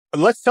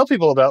Let's tell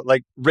people about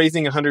like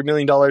raising $100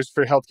 million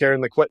for healthcare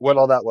and like what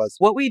all that was.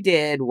 What we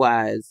did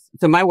was,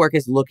 so my work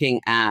is looking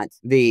at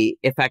the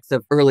effects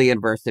of early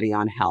adversity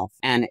on health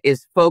and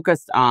is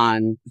focused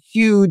on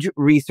huge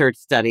research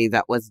study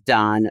that was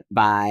done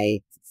by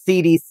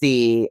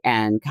CDC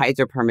and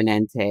Kaiser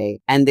Permanente,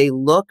 and they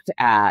looked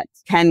at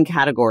 10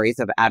 categories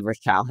of adverse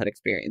childhood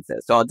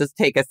experiences. So I'll just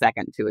take a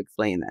second to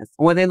explain this.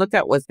 What they looked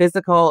at was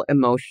physical,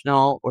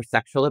 emotional, or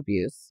sexual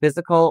abuse,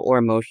 physical or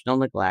emotional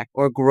neglect,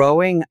 or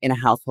growing in a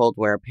household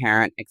where a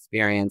parent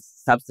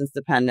experienced substance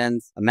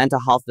dependence, a mental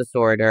health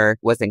disorder,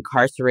 was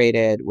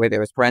incarcerated, where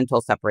there was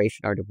parental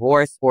separation or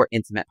divorce, or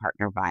intimate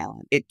partner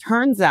violence. It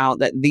turns out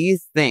that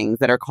these things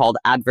that are called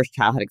adverse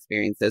childhood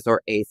experiences,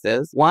 or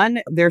ACEs,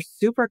 one, they're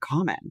super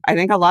common. I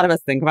think a lot of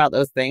us think about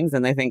those things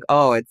and they think,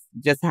 oh, it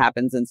just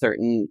happens in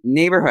certain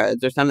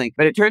neighborhoods or something.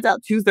 But it turns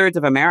out 2/3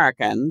 of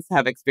Americans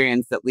have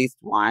experienced at least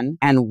one,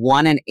 and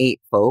 1 in 8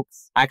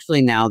 folks,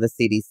 actually now the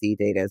CDC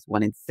data is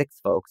 1 in 6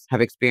 folks, have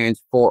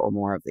experienced 4 or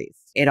more of these.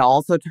 It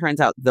also turns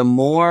out the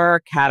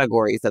more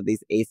categories of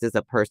these ACEs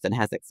a person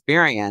has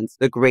experienced,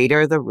 the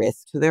greater the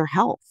risk to their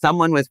health.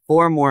 Someone with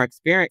 4 more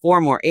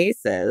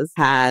ACEs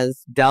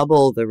has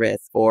double the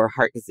risk for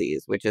heart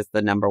disease, which is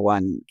the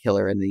 #1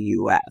 killer in the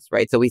US,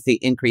 right? So we see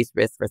increased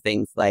risk for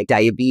things like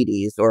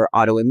diabetes or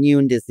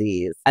autoimmune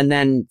disease. And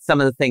then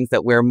some of the things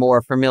that we're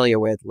more familiar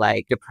with,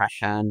 like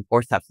depression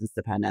or substance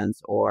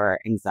dependence or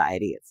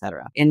anxiety,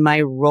 etc. In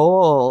my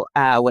role,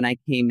 when I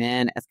came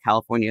in as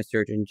California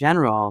Surgeon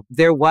General,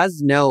 there was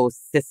no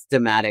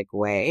systematic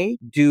way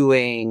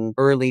doing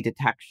early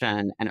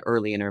detection and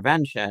early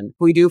intervention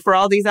we do for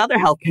all these other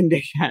health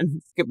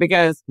conditions.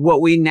 Because what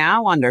we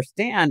now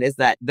understand is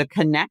that the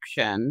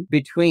connection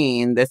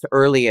between this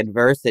early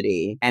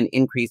adversity and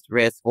increased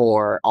risk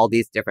for all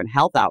these different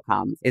health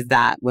outcomes is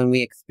that when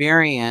we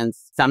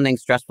experience something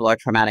stressful or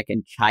traumatic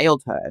in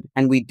childhood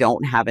and we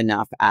don't have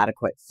enough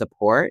adequate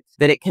support,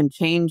 that it can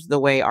change the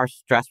way our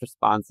stress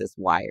response is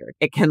wired.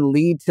 It can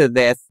lead to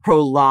this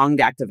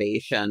prolonged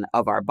activation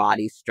of our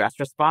body's stress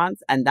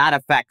response, and that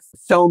affects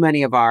so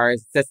many of our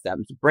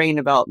systems: brain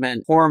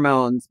development,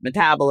 hormones,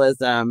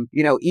 metabolism,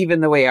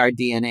 even the way our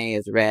DNA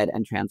is read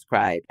and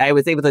transcribed. I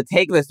was able to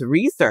take this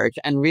research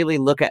and really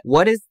look at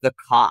what is the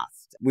cost.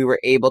 We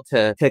were able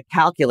to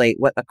calculate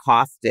what the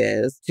cost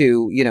is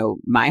to,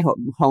 my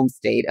home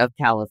state of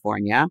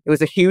California. It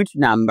was a huge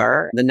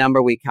number. The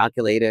number we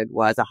calculated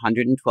was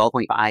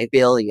 112.5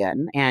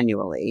 billion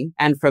annually.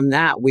 And from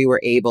that, we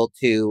were able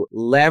to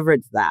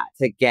leverage that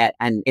to get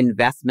an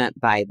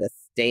investment by the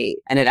state.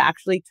 And it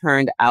actually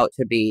turned out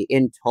to be,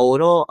 in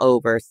total,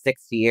 over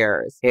 6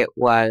 years, it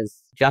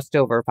was just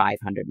over $500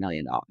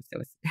 million.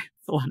 It's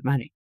a lot of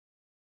money.